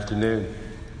afternoon.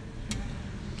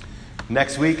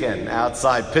 Next weekend,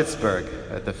 outside Pittsburgh,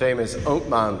 at the famous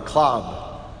Oatman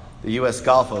Club, the U.S.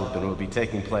 Golf Open will be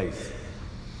taking place.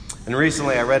 And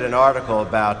recently I read an article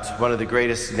about one of the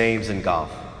greatest names in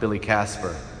golf, Billy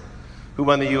Casper, who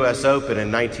won the U.S. Open in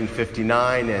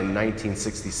 1959 and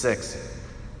 1966.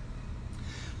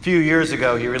 A few years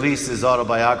ago, he released his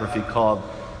autobiography called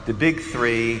The Big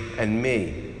Three and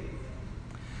Me.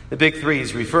 The Big Three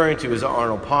he's referring to is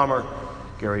Arnold Palmer,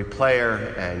 Gary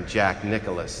Player, and Jack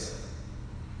Nicklaus.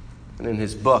 And in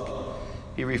his book,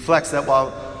 he reflects that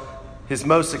while his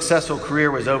most successful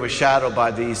career was overshadowed by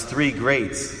these three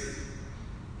greats,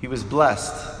 he was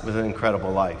blessed with an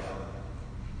incredible life.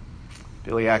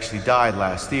 Billy actually died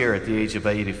last year at the age of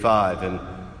 85 and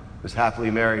was happily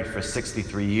married for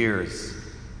 63 years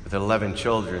with 11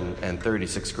 children and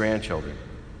 36 grandchildren.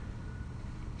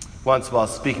 Once, while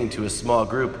speaking to a small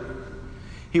group,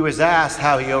 he was asked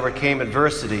how he overcame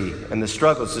adversity and the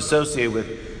struggles associated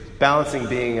with balancing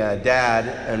being a dad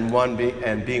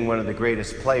and being one of the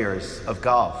greatest players of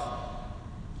golf.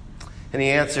 And he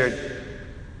answered,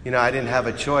 I didn't have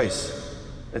a choice.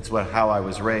 It's how I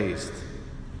was raised.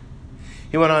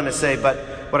 He went on to say, but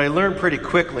what I learned pretty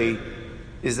quickly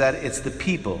is that it's the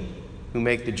people who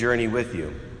make the journey with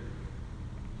you.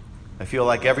 I feel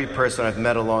like every person I've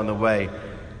met along the way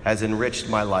has enriched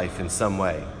my life in some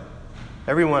way.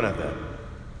 Every one of them,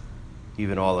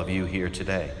 even all of you here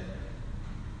today.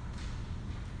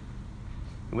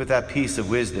 And with that piece of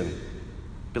wisdom,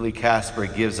 Billy Casper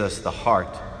gives us the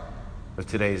heart of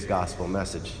today's gospel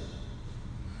message.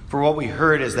 For what we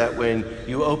heard is that when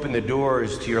you open the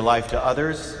doors to your life to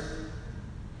others,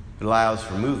 it allows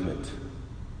for movement,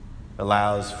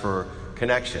 allows for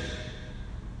connection,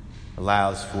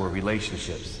 allows for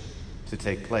relationships to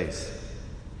take place.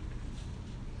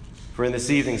 For in this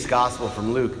evening's gospel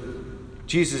from Luke,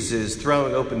 Jesus is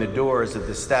throwing open the doors of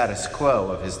the status quo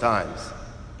of his times.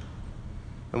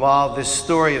 And while this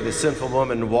story of the sinful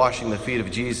woman washing the feet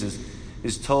of Jesus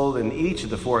is told in each of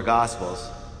the four gospels,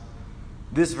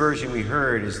 this version we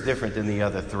heard is different than the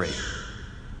other three,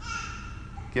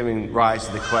 giving rise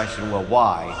to the question, well,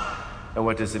 why? And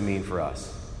what does it mean for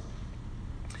us?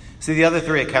 See, the other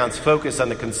three accounts focus on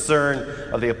the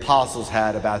concern of the apostles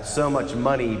had about so much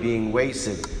money being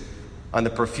wasted on the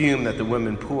perfume that the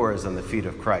woman pours on the feet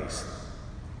of Christ.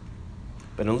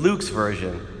 But in Luke's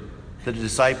version, the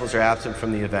disciples are absent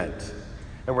from the event,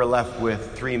 and we're left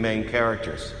with three main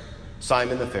characters: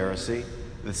 Simon the Pharisee,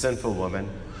 the sinful woman,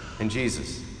 and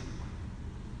Jesus.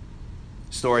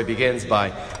 The story begins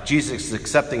by Jesus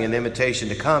accepting an invitation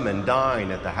to come and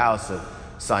dine at the house of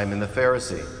Simon the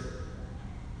Pharisee.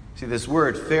 See, this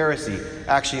word Pharisee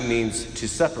actually means to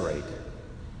separate.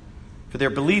 For their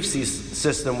belief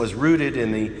system was rooted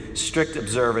in the strict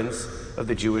observance of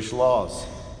the Jewish laws.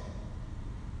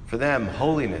 For them,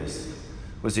 holiness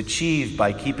was achieved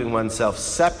by keeping oneself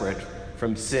separate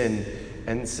from sin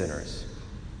and sinners.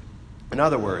 In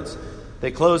other words,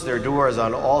 they closed their doors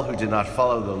on all who did not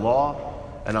follow the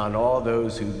law and on all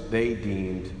those who they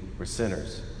deemed were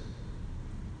sinners.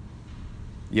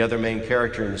 The other main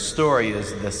character in the story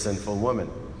is the sinful woman.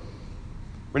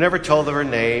 We're never told of her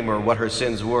name or what her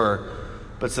sins were,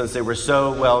 but since they were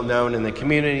so well known in the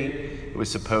community, it was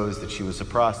supposed that she was a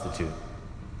prostitute.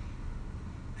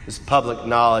 This public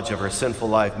knowledge of her sinful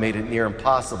life made it near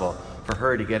impossible for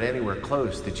her to get anywhere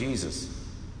close to Jesus.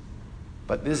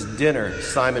 But this dinner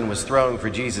Simon was throwing for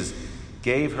Jesus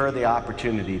gave her the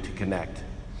opportunity to connect.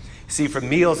 See, for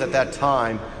meals at that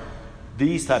time,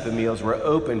 these type of meals were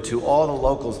open to all the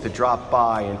locals to drop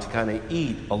by and to kind of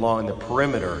eat along the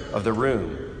perimeter of the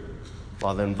room,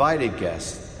 while the invited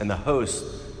guests and the host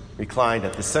reclined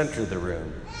at the center of the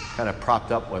room, kind of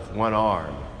propped up with one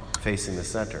arm facing the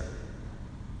center.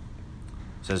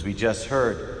 So as we just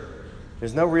heard,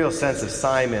 there's no real sense of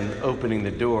Simon opening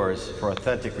the doors for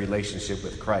authentic relationship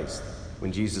with Christ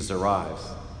when Jesus arrives.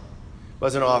 It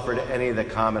wasn't offered any of the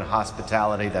common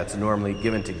hospitality that's normally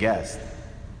given to guests.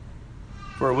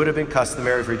 For it would have been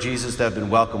customary for Jesus to have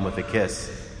been welcomed with a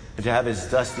kiss and to have his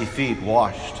dusty feet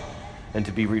washed and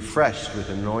to be refreshed with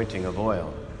anointing of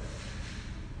oil.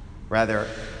 Rather,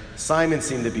 Simon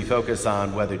seemed to be focused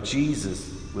on whether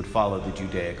Jesus would follow the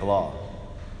Judaic law.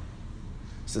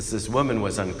 Since this woman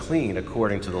was unclean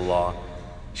according to the law,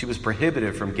 she was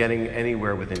prohibited from getting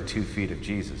anywhere within 2 feet of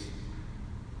Jesus.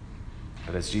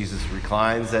 But as Jesus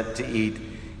reclines to eat,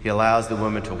 he allows the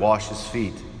woman to wash his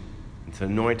feet and to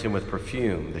anoint him with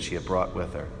perfume that she had brought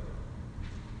with her.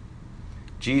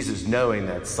 Jesus, knowing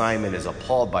that Simon is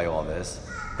appalled by all this,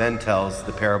 then tells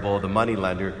the parable of the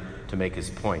moneylender to make his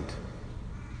point.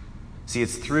 See,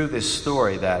 it's through this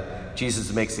story that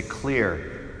Jesus makes it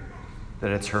clear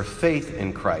that it's her faith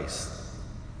in Christ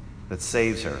that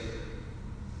saves her,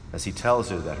 as he tells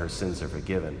her that her sins are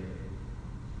forgiven,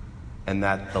 and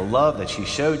that the love that she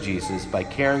showed Jesus by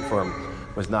caring for him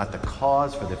was not the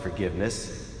cause for the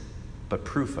forgiveness, but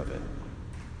proof of it.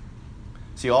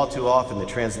 See, all too often the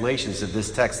translations of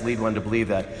this text lead one to believe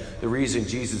that the reason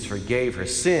Jesus forgave her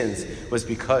sins was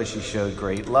because she showed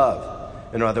great love.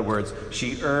 In other words,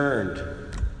 she earned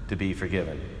to be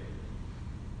forgiven.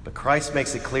 But Christ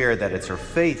makes it clear that it's her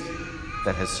faith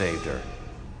that has saved her.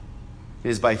 It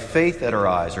is by faith that our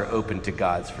eyes are open to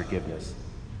God's forgiveness.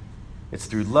 It's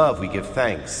through love we give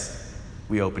thanks.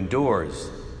 We open doors.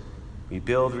 We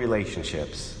build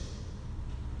relationships.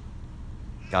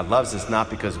 God loves us not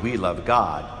because we love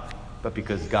God, but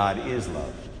because God is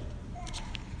love.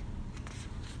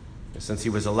 Since he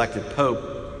was elected Pope,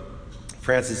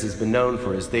 Francis has been known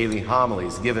for his daily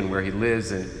homilies given where he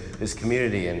lives in his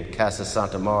community in Casa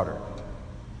Santa Marta.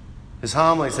 His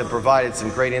homilies have provided some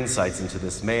great insights into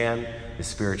this man, his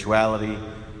spirituality,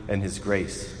 and his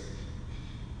grace.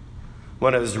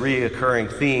 One of his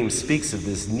reoccurring themes speaks of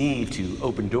this need to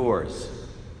open doors.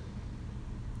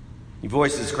 He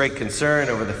voices great concern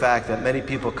over the fact that many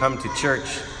people come to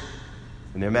church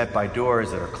and they're met by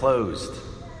doors that are closed.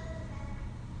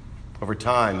 Over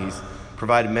time, he's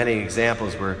provided many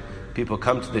examples where people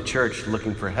come to the church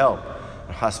looking for help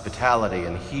and hospitality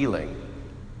and healing,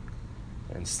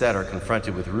 and instead are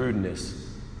confronted with rudeness,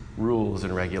 rules,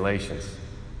 and regulations,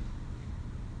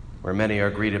 where many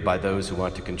are greeted by those who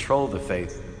want to control the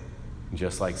faith,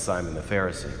 just like Simon the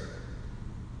Pharisee.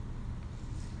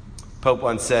 Pope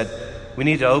once said, "We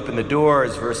need to open the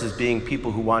doors versus being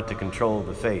people who want to control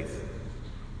the faith."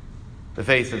 The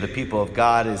faith of the people of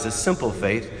God is a simple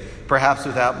faith, perhaps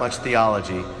without much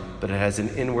theology, but it has an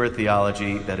inward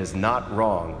theology that is not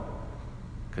wrong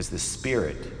because the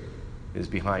Spirit is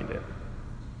behind it.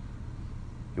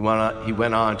 He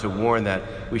went on to warn that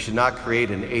we should not create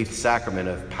an eighth sacrament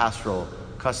of pastoral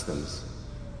customs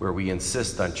where we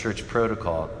insist on church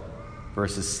protocol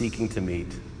versus seeking to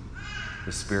meet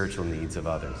the spiritual needs of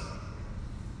others.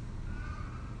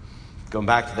 Going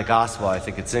back to the gospel, I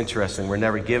think it's interesting. We're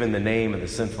never given the name of the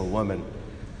sinful woman.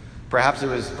 Perhaps it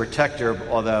was to protect her,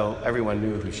 although everyone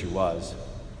knew who she was.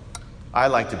 I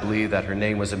like to believe that her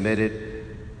name was omitted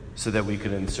so that we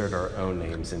could insert our own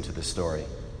names into the story.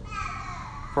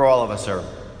 For all of us are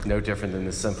no different than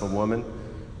the sinful woman.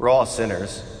 We're all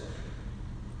sinners.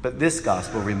 But this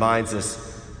gospel reminds us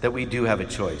that we do have a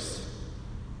choice.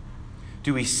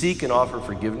 Do we seek and offer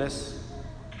forgiveness?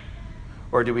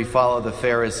 Or do we follow the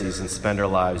Pharisees and spend our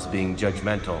lives being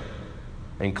judgmental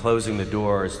and closing the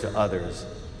doors to others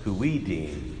who we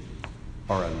deem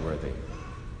are unworthy?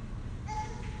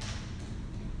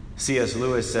 C.S.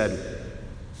 Lewis said,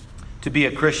 "To be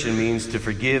a Christian means to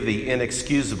forgive the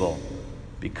inexcusable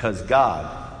because God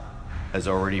has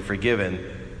already forgiven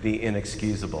the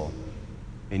inexcusable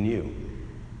in you."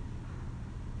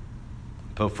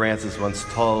 Pope Francis once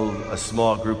told a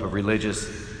small group of religious,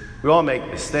 "We all make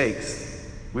mistakes.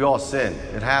 We all sin.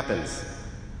 It happens.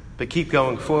 But keep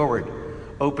going forward.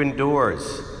 Open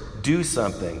doors. Do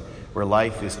something where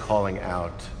life is calling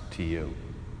out to you."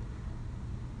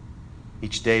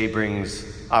 Each day brings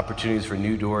opportunities for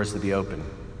new doors to be opened,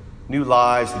 new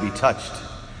lives to be touched,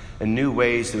 and new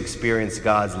ways to experience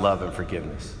God's love and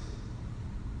forgiveness.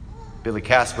 Billy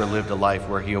Casper lived a life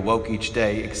where he awoke each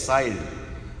day excited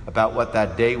about what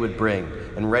that day would bring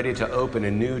and ready to open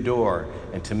a new door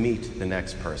and to meet the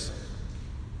next person.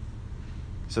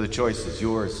 So the choice is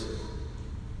yours.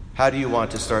 How do you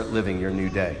want to start living your new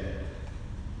day?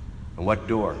 And what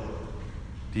door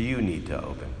do you need to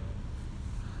open?